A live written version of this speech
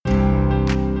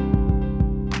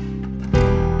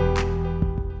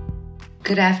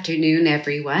Good afternoon,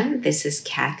 everyone. This is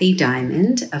Kathy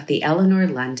Diamond of the Eleanor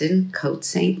London Côte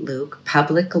St. Luc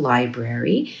Public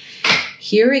Library,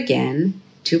 here again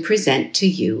to present to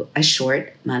you a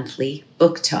short monthly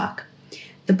book talk.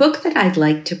 The book that I'd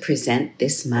like to present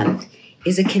this month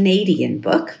is a Canadian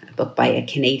book, a book by a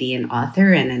Canadian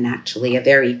author and actually a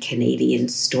very Canadian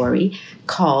story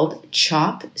called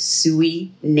Chop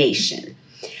Suey Nation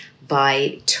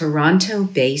by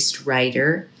Toronto-based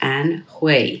writer Ann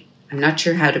Hui. I'm not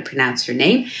sure how to pronounce her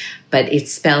name, but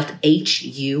it's spelled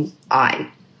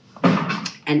H-U-I.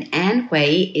 And Ann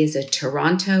Hui is a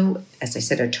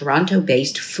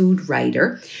Toronto-based food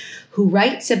writer who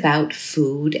writes about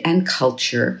food and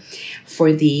culture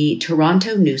for the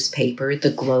Toronto newspaper,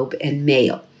 The Globe and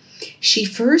Mail. She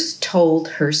first told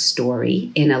her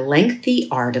story in a lengthy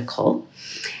article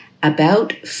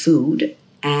about food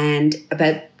and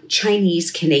about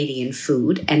Chinese Canadian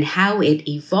food and how it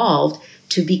evolved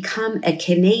to become a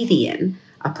Canadian,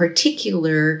 a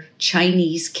particular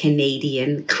Chinese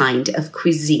Canadian kind of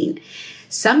cuisine,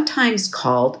 sometimes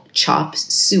called chop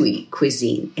suey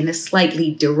cuisine in a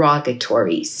slightly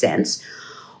derogatory sense,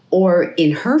 or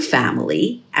in her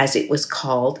family, as it was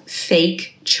called,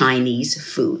 fake Chinese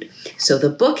food. So the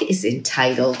book is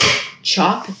entitled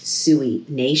Chop Suey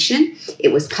Nation.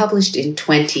 It was published in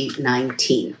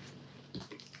 2019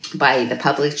 by the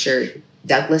publisher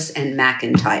Douglas and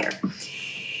McIntyre.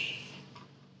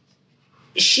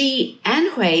 Ann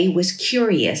Hui was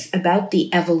curious about the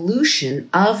evolution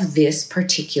of this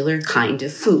particular kind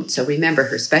of food. So remember,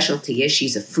 her specialty is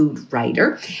she's a food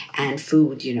writer, and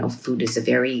food is a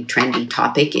very trendy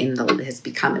topic has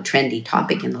become a trendy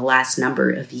topic in the last number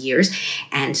of years.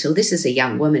 And so this is a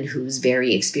young woman who's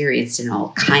very experienced in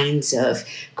all kinds of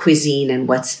cuisine and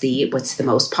what's the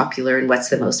most popular and what's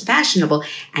the most fashionable.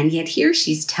 And yet here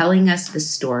she's telling us the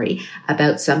story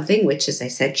about something which, as I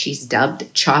said, she's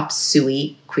dubbed chop suey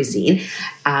cuisine.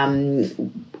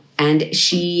 And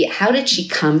how did she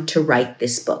come to write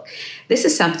this book? This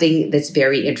is something that's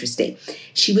very interesting.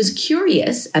 She was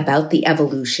curious about the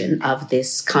evolution of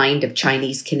this kind of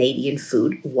Chinese Canadian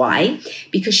food. Why?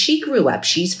 Because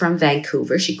she's from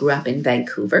Vancouver. She grew up in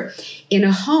Vancouver in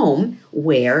a home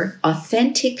where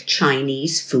authentic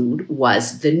Chinese food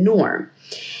was the norm.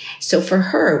 So for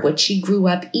her, what she grew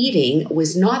up eating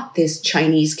was not this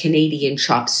Chinese Canadian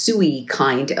chop suey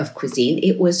kind of cuisine.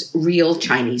 It was real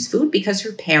Chinese food because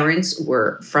her parents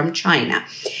were from China.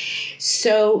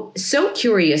 So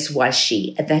curious was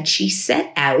she that she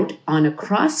set out on a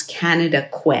cross-Canada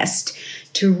quest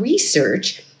to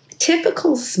research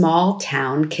typical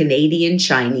small-town Canadian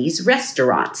Chinese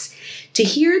restaurants, to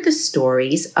hear the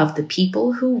stories of the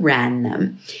people who ran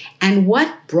them and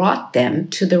what brought them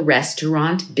to the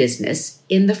restaurant business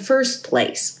in the first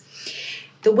place.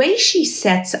 The way she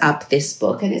sets up this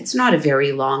book, and it's not a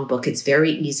very long book, it's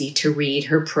very easy to read.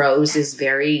 Her prose is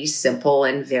very simple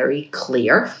and very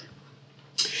clear.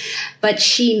 But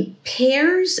she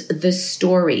pairs the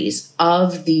stories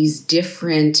of these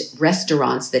different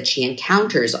restaurants that she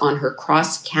encounters on her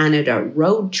cross-Canada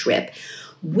road trip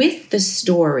with the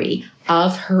story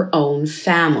of her own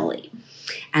family.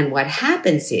 And what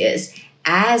happens is,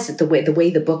 as the way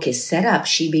the book is set up,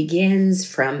 she begins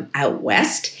from out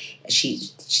west. She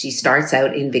starts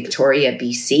out in Victoria,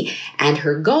 BC, and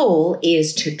her goal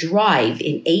is to drive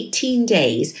in 18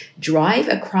 days, drive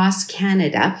across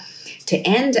Canada to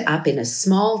end up in a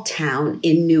small town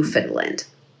in Newfoundland.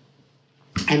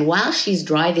 And while she's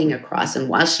driving across and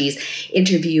while she's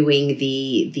interviewing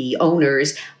the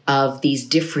owners of these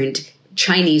different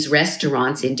Chinese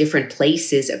restaurants in different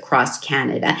places across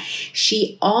Canada,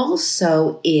 she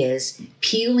also is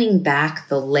peeling back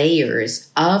the layers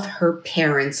of her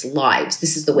parents' lives.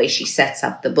 This is the way she sets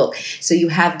up the book. So you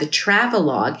have the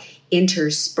travelogue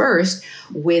interspersed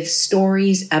with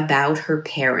stories about her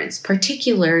parents,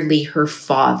 particularly her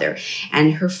father.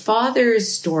 And her father's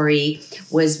story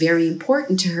was very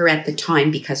important to her at the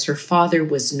time because her father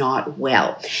was not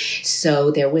well.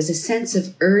 So there was a sense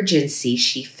of urgency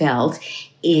she felt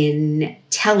in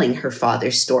telling her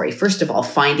father's story. First of all,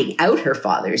 finding out her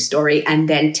father's story and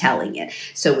then telling it.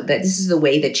 So that this is the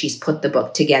way that she's put the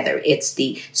book together. It's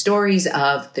the stories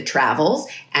of the travels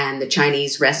and the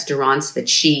Chinese restaurants that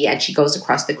she goes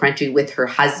across the country with her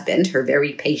husband, her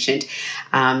very patient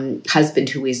husband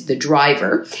who is the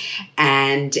driver,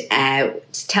 and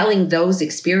telling those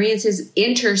experiences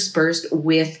interspersed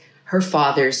with her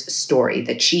father's story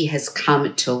that she has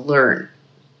come to learn.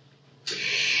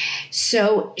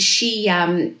 So she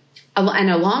And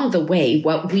along the way,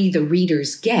 what we, the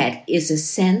readers, get is a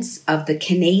sense of the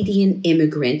Canadian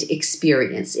immigrant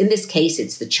experience. In this case,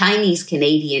 it's the Chinese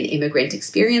Canadian immigrant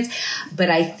experience. But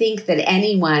I think that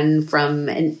anyone from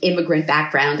an immigrant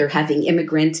background or having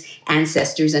immigrant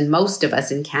ancestors, and most of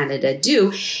us in Canada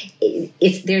do,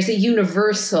 there's a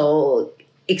universal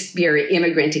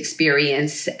immigrant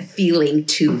experience feeling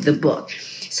to the book.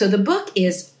 So the book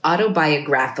is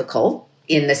autobiographical,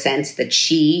 in the sense that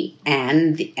she,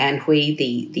 Ann Hui,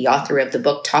 the author of the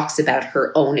book, talks about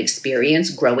her own experience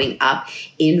growing up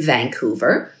in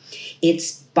Vancouver.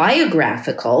 It's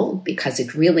biographical because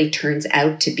it really turns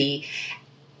out to be,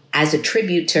 as a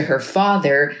tribute to her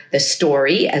father, the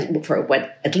story,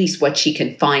 at least what she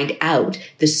can find out,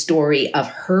 the story of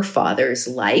her father's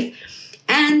life,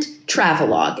 and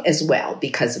travelogue as well,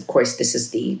 because of course this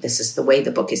is the way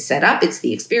the book is set up. It's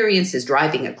the experiences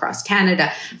driving across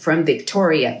Canada from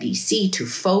Victoria, BC to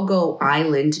Fogo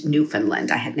Island,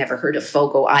 Newfoundland. I had never heard of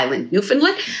Fogo Island,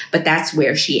 Newfoundland, but that's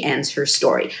where she ends her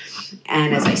story.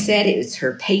 And as I said, it's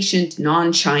her patient,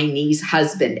 non-Chinese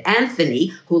husband,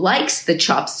 Anthony, who likes the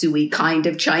chop suey kind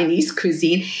of Chinese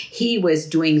cuisine. He was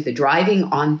doing the driving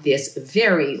on this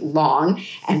very long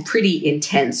and pretty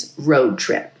intense road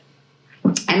trip.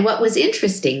 And what was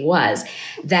interesting was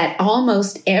that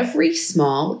almost every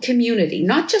small community,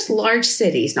 not just large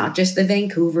cities, not just the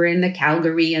Vancouver and the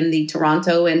Calgary and the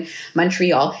Toronto and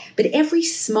Montreal, but every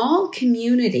small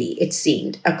community, it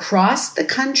seemed, across the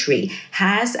country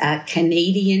has a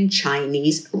Canadian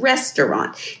Chinese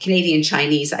restaurant. Canadian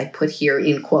Chinese, I put here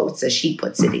in quotes, as she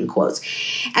puts it in quotes.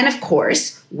 And of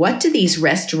course, what do these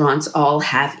restaurants all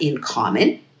have in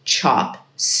common? Chop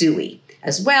suey,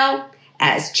 as well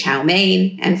as chow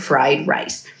mein and fried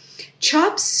rice.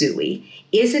 Chop suey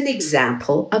is an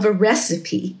example of a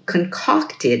recipe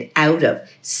concocted out of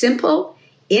simple,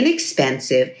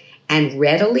 inexpensive, and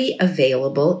readily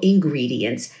available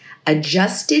ingredients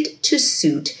adjusted to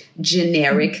suit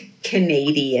generic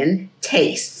Canadian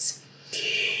tastes.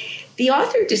 The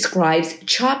author describes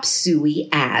chop suey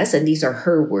as, and these are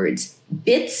her words,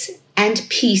 bits and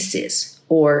pieces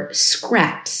or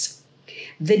scraps.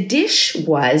 The dish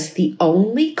was the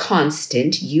only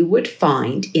constant you would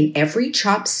find in every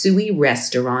chop suey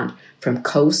restaurant from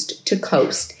coast to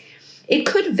coast. It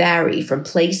could vary from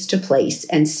place to place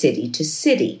and city to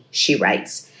city, she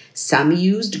writes. Some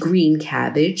used green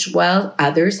cabbage, while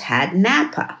others had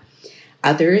napa.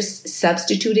 Others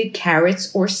substituted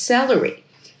carrots or celery.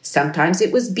 Sometimes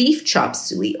it was beef chop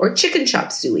suey or chicken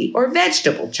chop suey or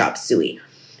vegetable chop suey.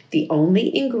 The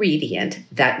only ingredient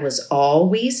that was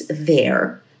always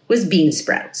there was bean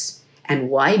sprouts. And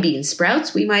why bean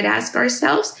sprouts, we might ask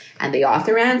ourselves? And the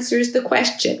author answers the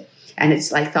question. And it's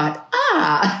like thought,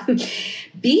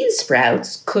 bean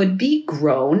sprouts could be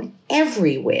grown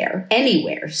anywhere,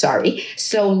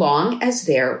 so long as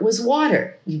there was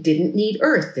water. You didn't need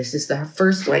earth. This is the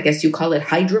first, I guess you call it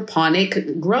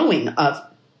hydroponic growing of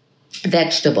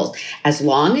vegetables. As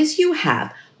long as you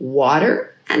have water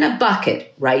and a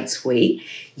bucket, writes Hui,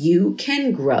 you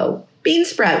can grow bean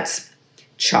sprouts.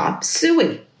 Chop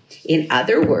suey. In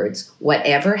other words,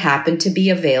 whatever happened to be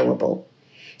available.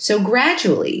 So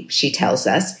gradually, she tells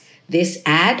us, this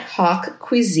ad hoc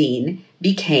cuisine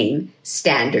became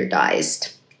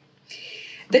standardized.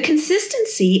 The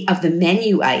consistency of the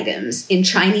menu items in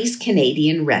Chinese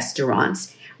Canadian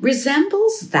restaurants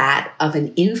resembles that of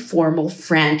an informal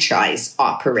franchise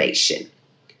operation.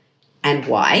 And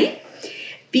why?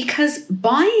 Because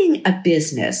buying a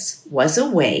business was a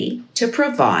way to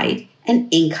provide an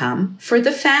income for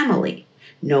the family,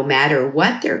 no matter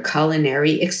what their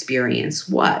culinary experience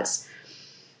was.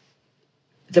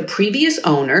 The previous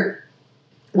owner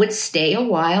would stay a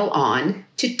while on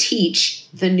to teach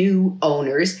the new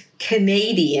owners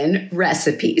Canadian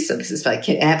recipes. So this is like,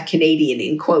 I have Canadian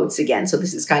in quotes again. So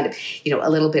this is kind of, a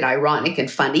little bit ironic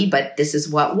and funny, but this is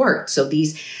what worked. So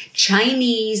these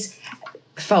Chinese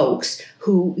folks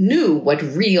who knew what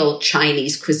real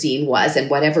Chinese cuisine was, and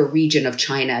whatever region of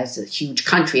China is a huge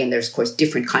country, and there's, of course,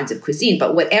 different kinds of cuisine,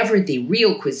 but whatever the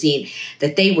real cuisine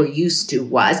that they were used to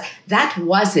was, that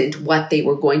wasn't what they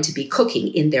were going to be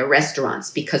cooking in their restaurants,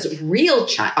 because real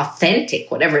authentic,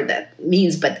 whatever that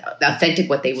means, but authentic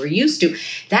what they were used to,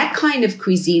 that kind of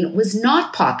cuisine was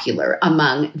not popular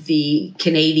among the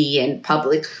Canadian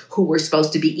public who were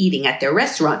supposed to be eating at their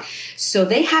restaurant. So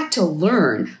they had to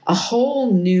learn a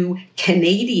whole new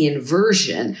Canadian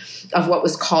version of what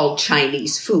was called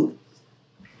Chinese food.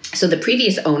 So the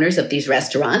previous owners of these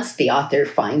restaurants, the author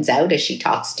finds out as she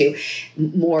talks to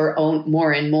more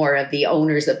and more of the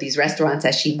owners of these restaurants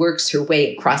as she works her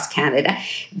way across Canada,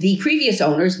 the previous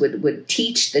owners would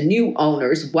teach the new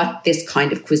owners what this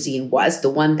kind of cuisine was, the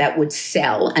one that would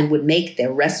sell and would make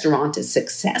their restaurant a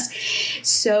success.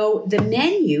 So the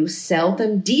menu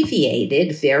seldom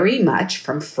deviated very much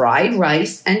from fried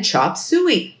rice and chop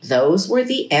suey. Those were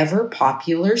the ever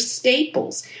popular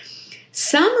staples.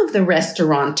 Some of the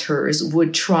restaurateurs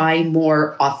would try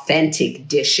more authentic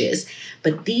dishes,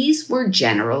 but these were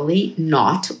generally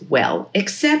not well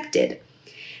accepted.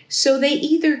 So they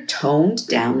either toned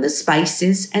down the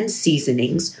spices and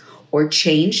seasonings or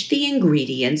changed the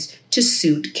ingredients to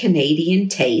suit Canadian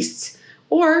tastes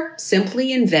or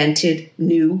simply invented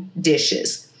new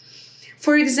dishes.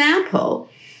 For example,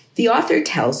 the author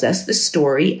tells us the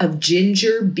story of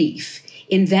ginger beef,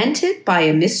 invented by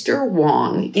a Mr.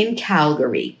 Wong in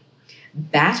Calgary.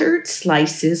 Battered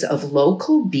slices of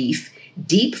local beef,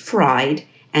 deep fried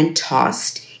and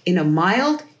tossed in a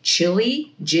mild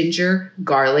chili, ginger,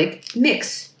 garlic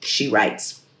mix, she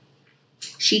writes.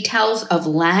 She tells of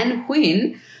Ann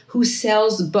Hui, who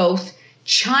sells both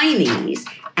Chinese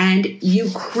and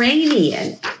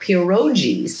Ukrainian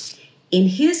pierogies in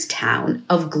his town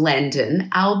of Glendon,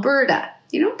 Alberta.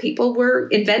 People were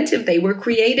inventive. They were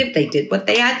creative. They did what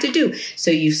they had to do.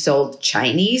 So you sold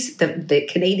Chinese, the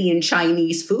Canadian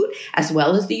Chinese food, as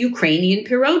well as the Ukrainian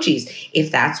pierogies,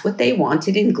 if that's what they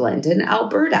wanted in Glendon,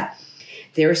 Alberta.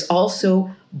 There's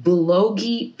also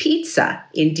bulgogi pizza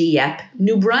in Dieppe,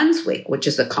 New Brunswick, which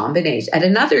is a combination at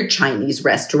another Chinese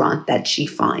restaurant that she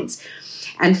finds.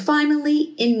 And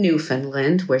finally, in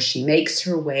Newfoundland, where she makes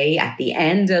her way at the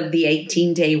end of the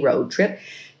 18-day road trip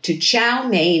to chow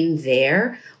mein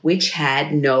there, which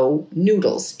had no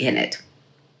noodles in it.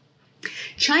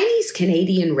 Chinese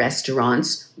Canadian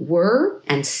restaurants were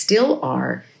and still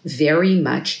are very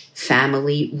much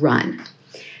family run.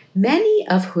 Many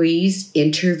of Hui's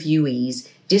interviewees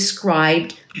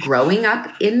described growing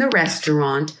up in the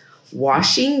restaurant,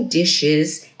 washing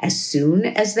dishes as soon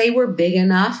as they were big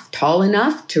enough, tall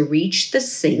enough to reach the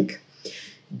sink,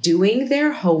 doing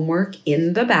their homework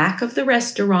in the back of the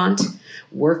restaurant,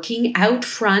 working out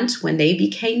front when they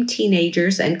became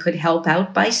teenagers and could help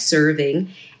out by serving,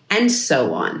 and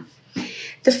so on.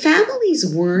 The families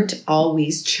weren't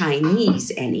always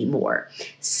Chinese anymore.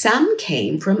 Some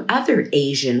came from other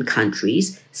Asian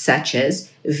countries, such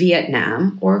as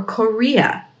Vietnam or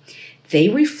Korea. They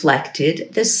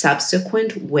reflected the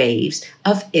subsequent waves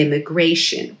of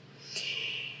immigration.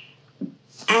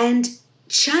 And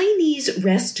Chinese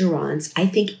restaurants, I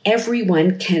think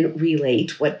everyone can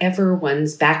relate, whatever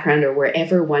one's background or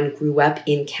wherever one grew up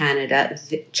in Canada,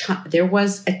 there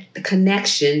was a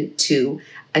connection to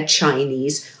a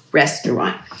Chinese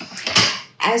restaurant.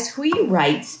 As Hui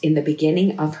writes in the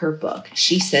beginning of her book,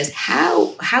 she says,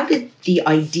 how did the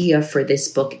idea for this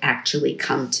book actually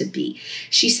come to be?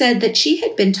 She said that she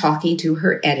had been talking to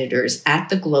her editors at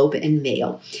the Globe and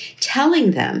Mail,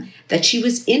 telling them that she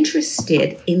was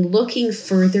interested in looking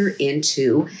further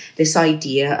into this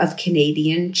idea of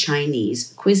Canadian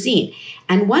Chinese cuisine.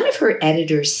 And one of her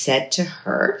editors said to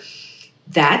her,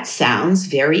 "That sounds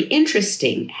very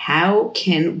interesting. How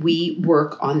can we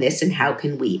work on this and how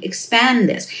can we expand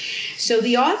this?" So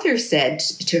the author said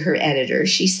to her editor,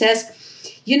 she says,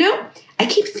 I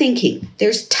keep thinking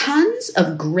there's tons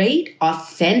of great,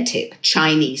 authentic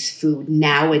Chinese food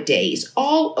nowadays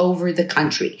all over the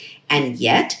country. And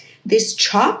yet this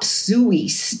chop suey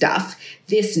stuff,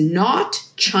 this not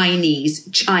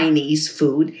Chinese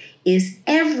food is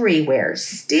everywhere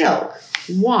still.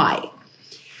 Why?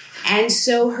 And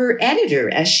so her editor,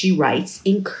 as she writes,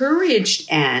 encouraged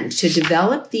Anne to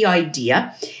develop the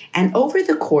idea, and over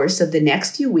the course of the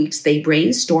next few weeks, they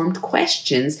brainstormed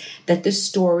questions that the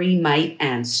story might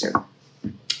answer.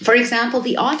 For example,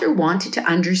 the author wanted to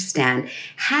understand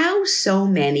how so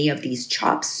many of these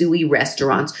chop suey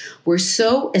restaurants were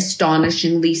so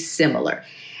astonishingly similar.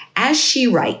 As she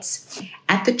writes,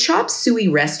 at the chop suey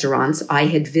restaurants I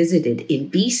had visited in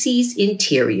BC's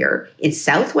interior, in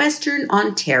southwestern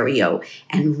Ontario,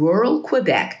 and rural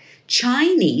Quebec,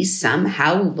 Chinese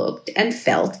somehow looked and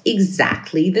felt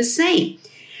exactly the same.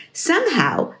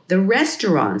 Somehow, the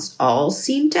restaurants all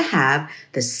seemed to have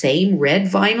the same red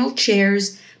vinyl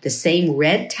chairs, the same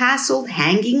red tasseled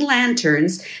hanging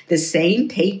lanterns, the same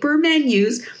paper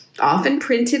menus, often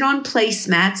printed on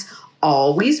placemats,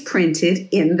 always printed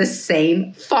in the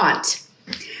same font.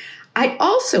 I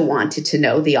also wanted to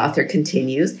know, the author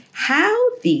continues, how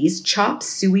these chop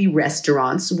suey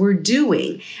restaurants were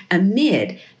doing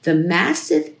amid the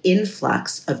massive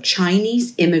influx of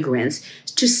Chinese immigrants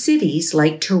to cities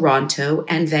like Toronto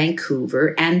and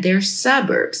Vancouver and their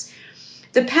suburbs.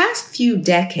 The past few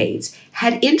decades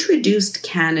had introduced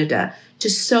Canada to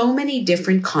so many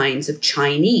different kinds of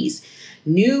Chinese,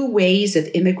 new ways of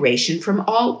immigration from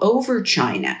all over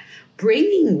China,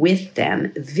 bringing with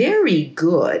them very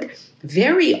good,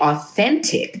 very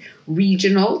authentic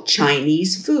regional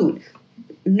Chinese food.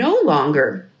 No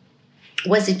longer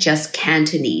was it just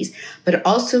Cantonese, but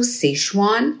also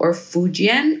Sichuan or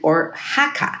Fujian or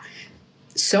Hakka.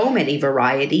 So many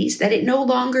varieties that it no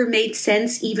longer made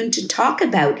sense even to talk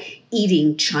about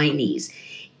eating Chinese.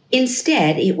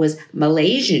 Instead, it was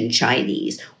Malaysian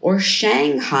Chinese or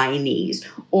Shanghainese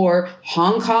or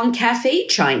Hong Kong Cafe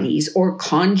Chinese or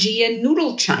congee and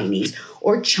noodle Chinese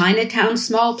or Chinatown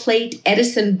small plate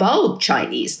Edison bulb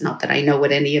Chinese. Not that I know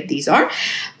what any of these are,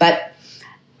 but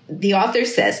the author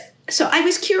says, so I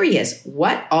was curious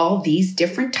what all these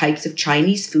different types of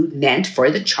Chinese food meant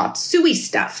for the chop suey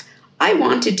stuff. I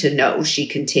wanted to know, she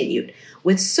continued,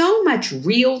 with so much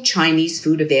real Chinese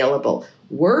food available,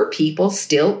 were people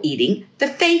still eating the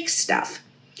fake stuff?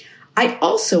 I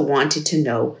also wanted to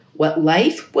know what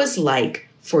life was like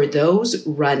for those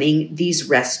running these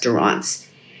restaurants.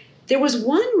 There was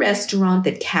one restaurant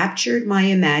that captured my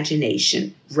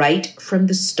imagination right from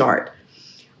the start.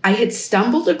 I had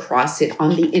stumbled across it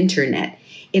on the internet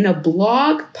in a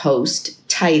blog post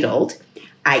titled,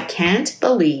 I Can't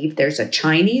Believe There's a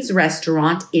Chinese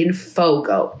Restaurant in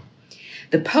Fogo.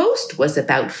 The post was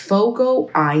about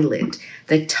Fogo Island,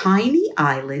 the tiny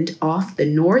island off the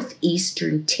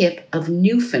northeastern tip of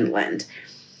Newfoundland.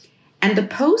 And the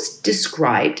post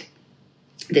described,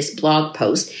 this blog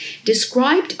post,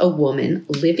 described a woman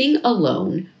living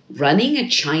alone, running a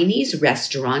Chinese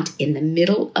restaurant in the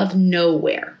middle of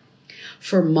nowhere.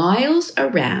 For miles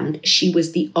around, she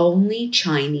was the only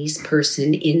Chinese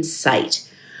person in sight.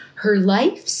 Her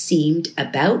life seemed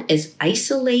about as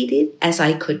isolated as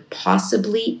I could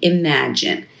possibly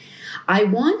imagine. I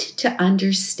wanted to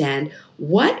understand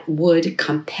what would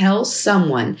compel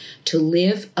someone to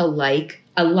live a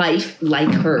life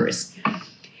like hers.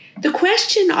 The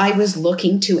question I was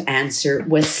looking to answer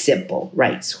was simple,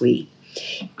 writes Hui.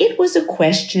 It was a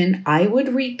question I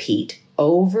would repeat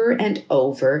over and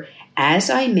over as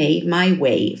I made my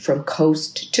way from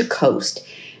coast to coast,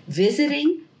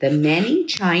 visiting the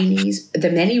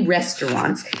many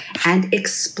restaurants and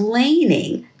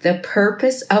explaining the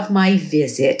purpose of my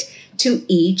visit to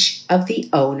each of the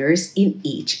owners in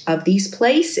each of these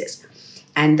places.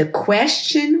 And the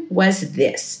question was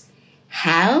this: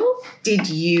 how did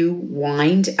you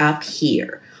wind up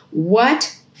here?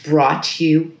 What brought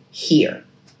you here?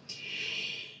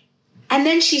 And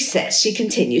then she says,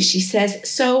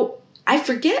 so I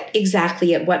forget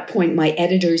exactly at what point my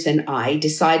editors and I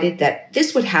decided that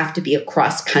this would have to be a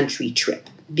cross-country trip,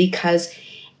 because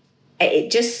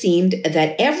it just seemed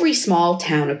that every small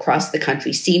town across the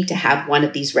country seemed to have one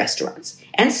of these restaurants.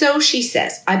 And so she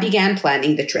says, I began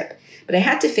planning the trip, but I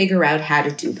had to figure out how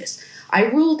to do this. I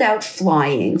ruled out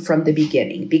flying from the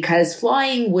beginning because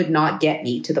flying would not get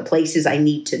me to the places I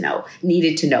needed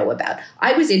to know about.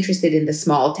 I was interested in the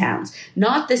small towns,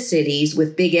 not the cities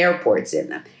with big airports in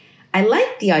them. I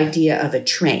liked the idea of a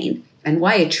train, and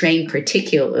why a train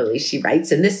particularly, she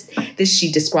writes, and this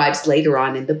she describes later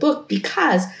on in the book,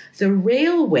 because the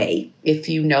railway, if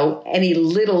you know any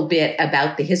little bit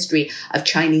about the history of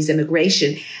Chinese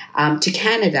immigration to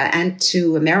Canada and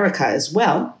to America as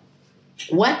well,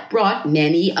 what brought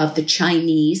many of the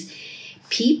Chinese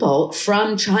people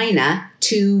from China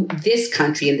to this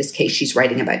country, in this case she's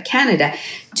writing about Canada,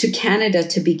 to Canada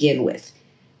to begin with,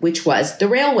 which was the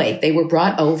railway. They were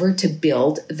brought over to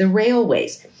build the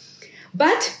railways.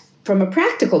 But from a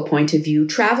practical point of view,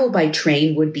 travel by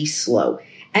train would be slow,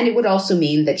 and it would also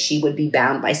mean that she would be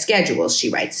bound by schedules, she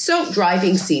writes. So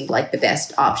driving seemed like the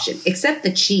best option, except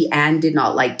that Anne, did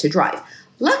not like to drive.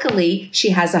 Luckily, she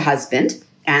has a husband,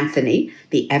 Anthony,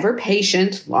 the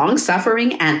ever-patient,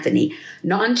 long-suffering Anthony,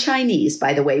 non-Chinese,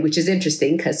 by the way, which is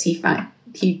interesting because he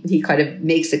kind of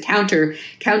makes a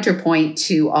counterpoint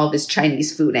to all this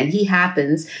Chinese food. And he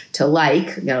happens to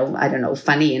like, I don't know,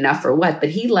 funny enough or what, but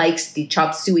he likes the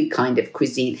chop suey kind of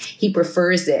cuisine. He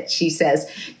prefers it, she says,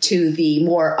 to the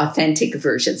more authentic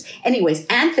versions. Anyways,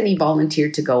 Anthony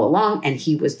volunteered to go along and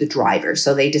he was the driver.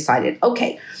 So they decided,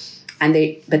 okay.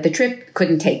 But the trip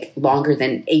couldn't take longer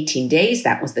than 18 days.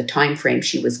 That was the time frame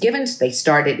she was given. So they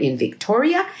started in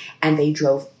Victoria and they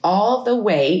drove all the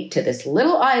way to this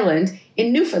little island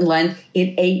in Newfoundland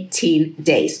in 18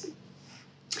 days.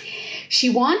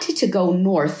 She wanted to go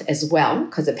north as well,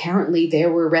 because apparently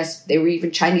there were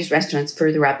even Chinese restaurants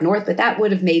further up north, but that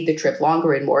would have made the trip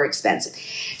longer and more expensive.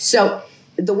 So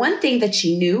The one thing that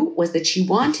she knew was that she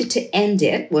wanted to end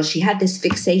it. Well, she had this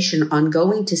fixation on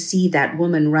going to see that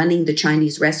woman running the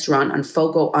Chinese restaurant on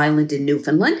Fogo Island in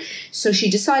Newfoundland. So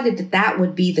she decided that that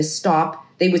would be the stop.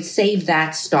 They would save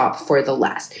that stop for the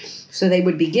last. So they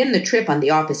would begin the trip on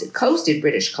the opposite coast in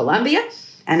British Columbia.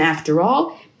 And after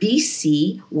all,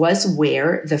 BC was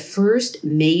where the first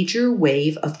major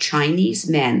wave of Chinese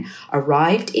men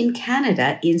arrived in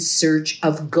Canada in search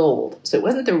of gold. So it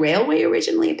wasn't the railway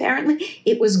originally, apparently.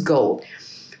 It was gold.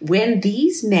 When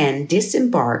these men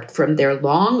disembarked from their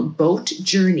long boat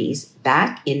journeys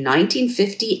back in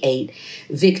 1958,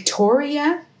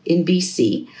 Victoria in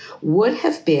BC would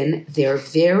have been their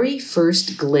very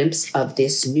first glimpse of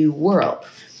this new world.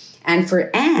 And for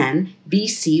Anne,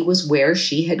 BC was where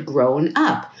she had grown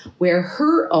up, where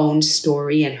her own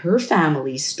story and her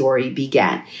family's story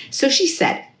began. So she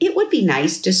said it would be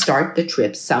nice to start the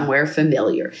trip somewhere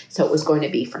familiar. So it was going to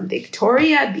be from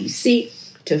Victoria,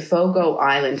 BC, to Fogo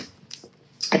Island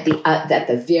at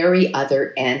the very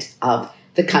other end of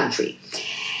the country.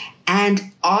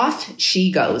 And off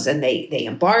she goes, and they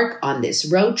embark on this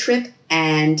road trip.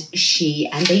 And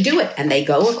they do it, and they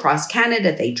go across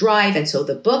Canada, they drive. And so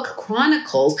the book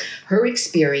chronicles her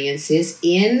experiences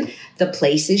in the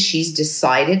places she's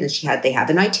decided, and they have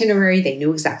an itinerary. They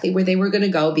knew exactly where they were going to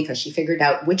go because she figured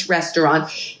out which restaurant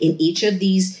in each of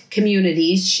these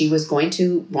communities she was going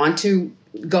to want to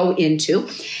go into.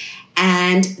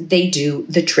 And they do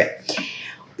the trip.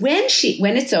 When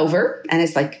it's over, and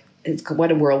it's like,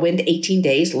 what a whirlwind, 18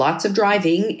 days, lots of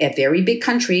driving, a very big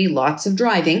country, lots of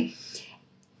driving.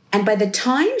 And by the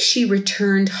time she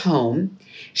returned home,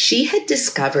 she had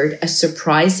discovered a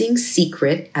surprising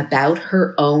secret about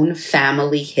her own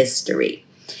family history.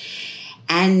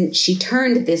 And she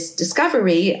turned this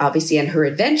discovery, obviously, and her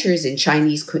adventures in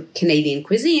Chinese Canadian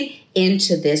cuisine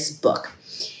into this book.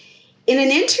 In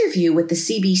an interview with the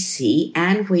CBC,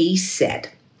 Ann Hui said,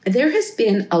 "There has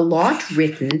been a lot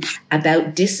written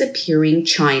about disappearing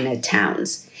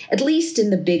Chinatowns, at least in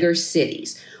the bigger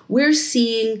cities. We're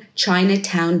seeing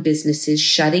Chinatown businesses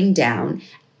shutting down,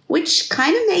 which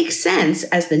kind of makes sense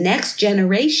as the next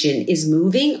generation is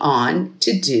moving on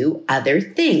to do other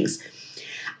things.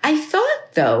 I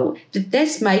thought, though, that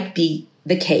this might be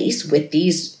the case with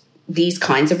these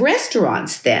kinds of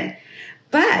restaurants then.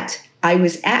 But I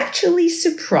was actually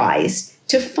surprised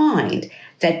to find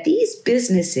that these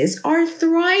businesses are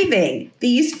thriving,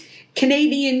 these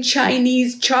Canadian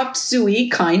Chinese chop suey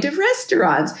kind of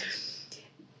restaurants."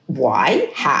 Why?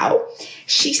 How?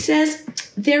 She says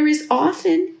there is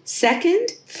often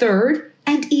second, third,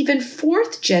 and even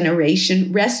fourth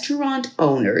generation restaurant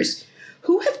owners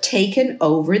who have taken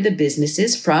over the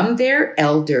businesses from their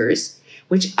elders,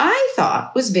 which I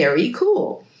thought was very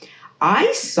cool.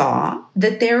 I saw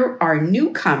that there are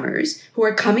newcomers who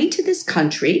are coming to this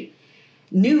country,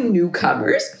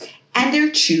 newcomers, and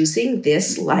they're choosing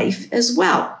this life as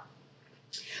well.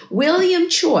 William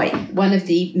Choi, one of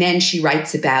the men she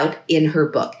writes about in her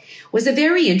book, was a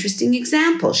very interesting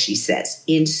example, she says,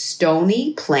 in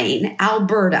Stony Plain,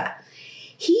 Alberta.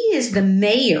 He is the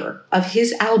mayor of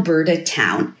his Alberta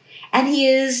town, and he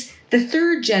is the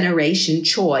third generation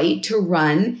Choi to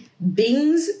run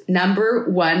Bing's number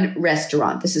one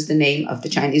restaurant. This is the name of the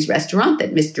Chinese restaurant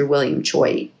that Mr. William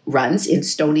Choi runs in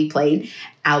Stony Plain,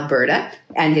 Alberta,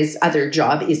 and his other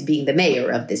job is being the mayor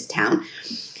of this town.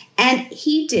 And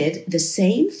he did the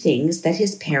same things that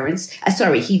his parents,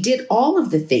 he did all of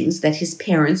the things that his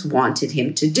parents wanted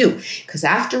him to do. Because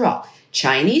after all,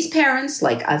 Chinese parents,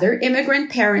 like other immigrant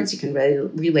parents, you can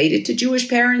relate it to Jewish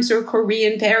parents or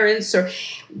Korean parents, or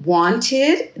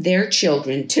wanted their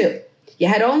children to. You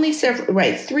had only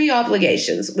three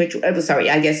obligations,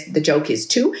 I guess the joke is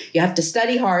two. You have to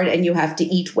study hard and you have to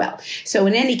eat well. So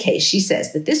in any case, she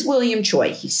says that this William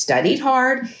Choi, he studied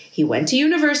hard, he went to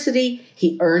university,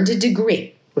 he earned a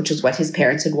degree, which was what his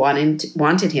parents had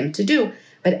wanted him to do.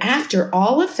 But after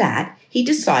all of that, he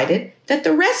decided that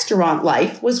the restaurant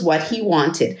life was what he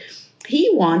wanted. He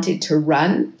wanted to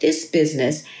run this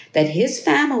business that his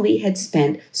family had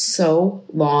spent so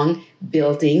long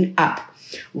building up.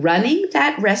 Running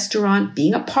that restaurant,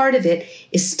 being a part of it,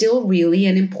 is still really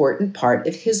an important part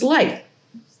of his life.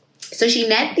 So she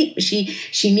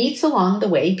meets along the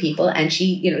way people, and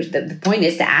the point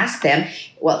is to ask them,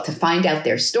 to find out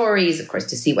their stories, of course,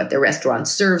 to see what their restaurant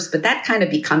serves, but that kind of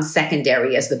becomes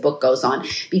secondary as the book goes on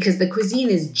because the cuisine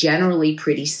is generally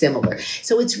pretty similar.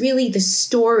 So it's really the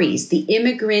stories, the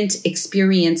immigrant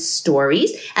experience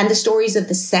stories, and the stories of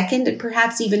the second and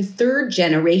perhaps even third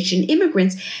generation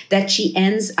immigrants that she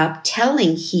ends up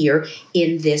telling here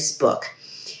in this book.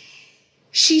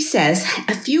 She says,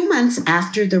 "A few months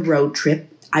after the road trip,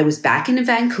 I was back in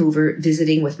Vancouver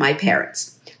visiting with my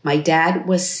parents. My dad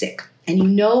was sick. And you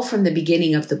know from the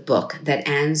beginning of the book that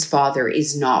Anne's father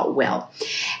is not well.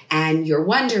 And you're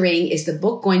wondering, is the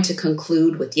book going to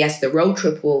conclude with, yes, the road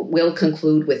trip will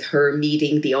conclude with her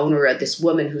meeting the owner of this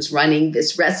woman who's running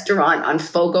this restaurant on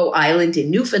Fogo Island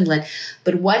in Newfoundland.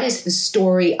 But what is the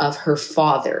story of her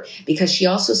father? Because she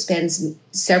also spends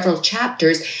several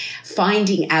chapters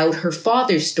finding out her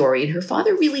father's story. And her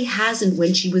father really hasn't,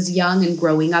 when she was young and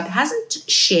growing up, hasn't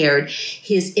shared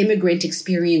his immigrant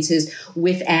experiences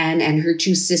with Anne and her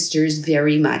two sisters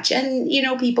very much. And, you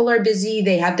know, people are busy.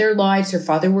 They have their lives. Her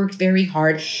father worked very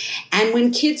hard. And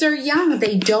when kids are young,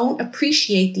 they don't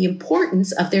appreciate the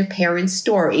importance of their parents'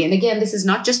 story. And again, this is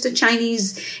not just a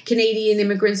Chinese Canadian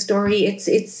immigrant story.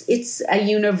 It's a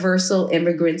universal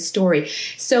immigrant story.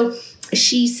 So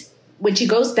when she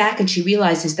goes back and she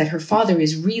realizes that her father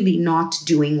is really not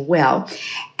doing well,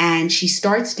 and she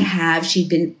starts to she'd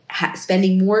been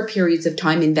spending more periods of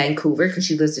time in Vancouver because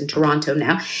she lives in Toronto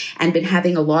now, and been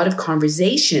having a lot of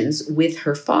conversations with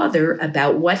her father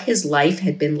about what his life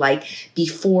had been like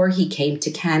before he came to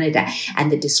Canada.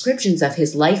 And the descriptions of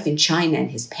his life in China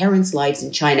and his parents' lives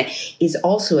in China is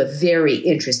also a very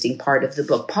interesting part of the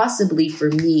book, possibly for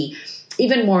me,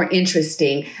 even more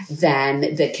interesting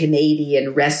than the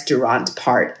Canadian restaurant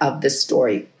part of the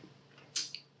story.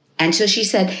 And so she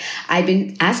said, I've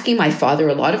been asking my father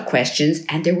a lot of questions,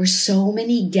 and there were so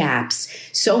many gaps,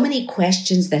 so many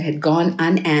questions that had gone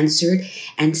unanswered.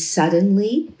 And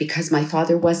suddenly, because my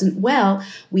father wasn't well,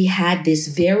 we had this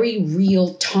very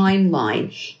real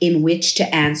timeline in which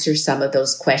to answer some of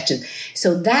those questions.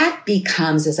 So that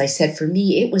becomes, as I said, for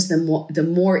me, it was the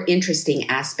more interesting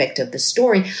aspect of the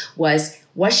story was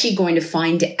she going to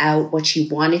find out what she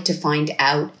wanted to find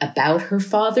out about her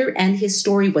father and his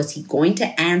story? Was he going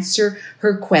to answer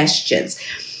her questions?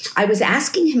 I was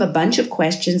asking him a bunch of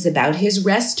questions about his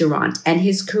restaurant and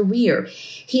his career.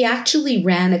 He actually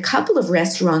ran a couple of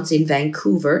restaurants in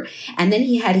Vancouver, and then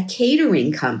he had a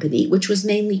catering company, which was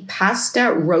mainly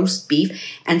pasta, roast beef,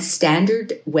 and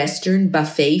standard Western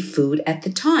buffet food at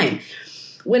the time.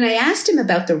 When I asked him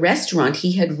about the restaurant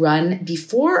he had run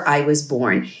before I was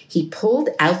born, he pulled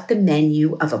out the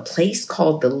menu of a place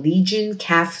called the Légion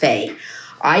Café.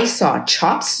 I saw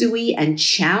chop suey and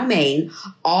chow mein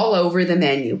all over the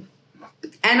menu.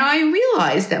 And I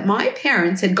realized that my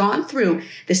parents had gone through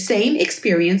the same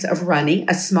experience of running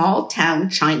a small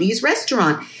town Chinese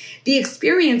restaurant. The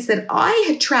experience that I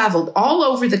had traveled all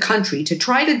over the country to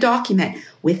try to document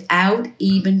without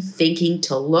even thinking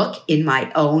to look in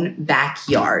my own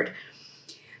backyard.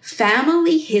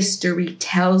 Family history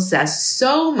tells us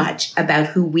so much about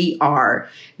who we are,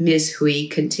 Ms. Hui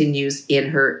continues in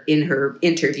her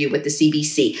interview with the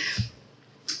CBC.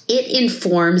 It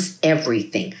informs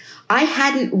everything. I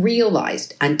hadn't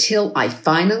realized until I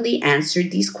finally answered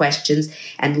these questions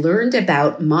and learned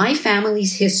about my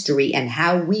family's history and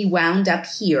how we wound up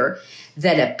here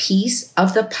that a piece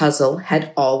of the puzzle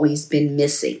had always been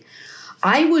missing.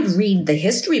 I would read the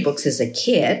history books as a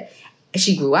kid.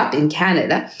 She grew up in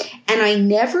Canada, and I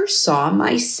never saw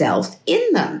myself in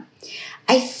them.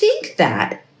 I think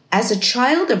that as a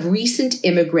child of recent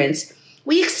immigrants,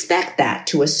 we expect that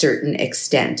to a certain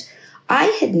extent. I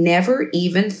had never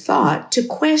even thought to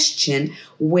question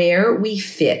where we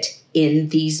fit in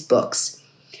these books.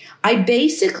 I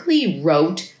basically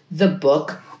wrote the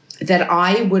book that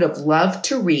I would have loved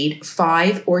to read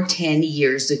 5 or 10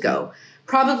 years ago,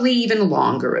 probably even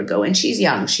longer ago. And she's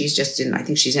young. She's I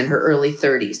think she's in her early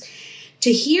 30s.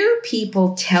 To hear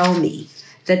people tell me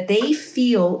that they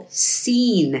feel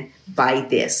seen by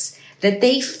this, that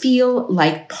they feel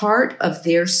like part of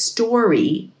their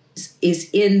story is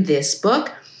in this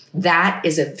book, that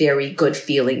is a very good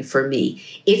feeling for me.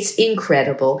 It's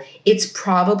incredible. It's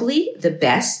probably the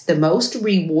best, the most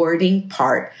rewarding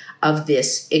part of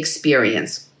this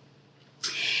experience.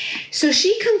 So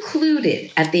she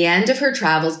concluded at the end of her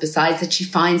travels, besides that she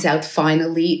finds out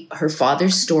finally her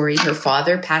father's story. Her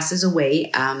father passes away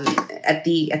at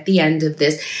the end of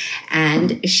this,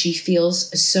 and she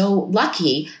feels so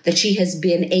lucky that she has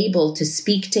been able to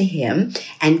speak to him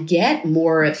and get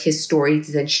more of his story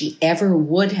than she ever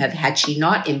would have had she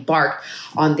not embarked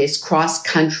on this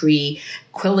cross-country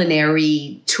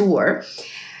culinary tour.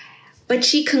 But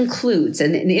she concludes,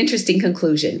 and an interesting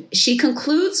conclusion, she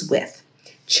concludes with,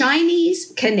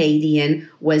 Chinese Canadian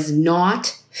was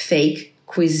not fake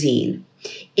cuisine.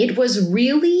 It was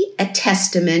really a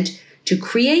testament to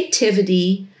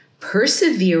creativity,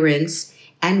 perseverance,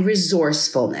 and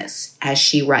resourcefulness, as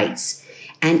she writes.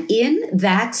 And in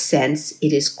that sense,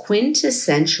 it is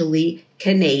quintessentially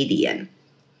Canadian.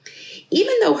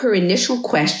 Even though her initial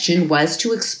question was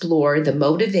to explore the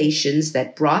motivations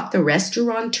that brought the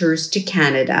restaurateurs to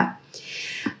Canada,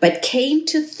 but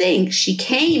she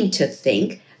came to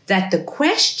think that the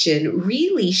question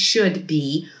really should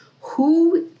be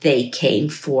who they came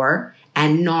for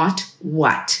and not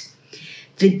what.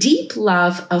 The deep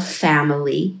love of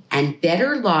family and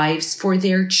better lives for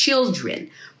their children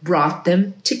brought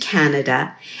them to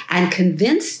Canada and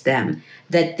convinced them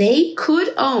that they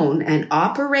could own and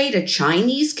operate a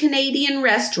Chinese Canadian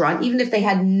restaurant, even if they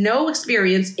had no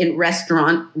experience in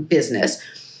restaurant business.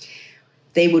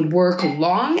 They would work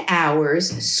long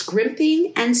hours,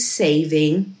 scrimping and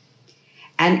saving,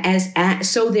 and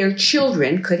so their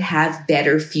children could have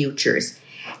better futures.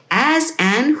 As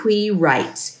Ann Hui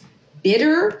writes,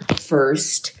 bitter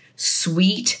first,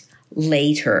 sweet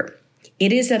later.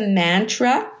 It is a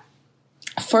mantra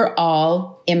for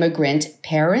all immigrant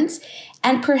parents,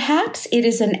 and perhaps it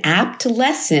is an apt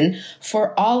lesson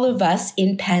for all of us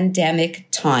in pandemic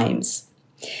times.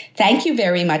 Thank you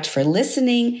very much for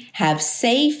listening. Have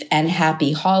safe and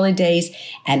happy holidays,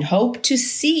 and hope to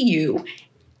see you,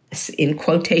 in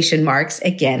quotation marks,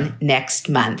 again next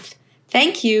month.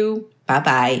 Thank you.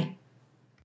 Bye-bye.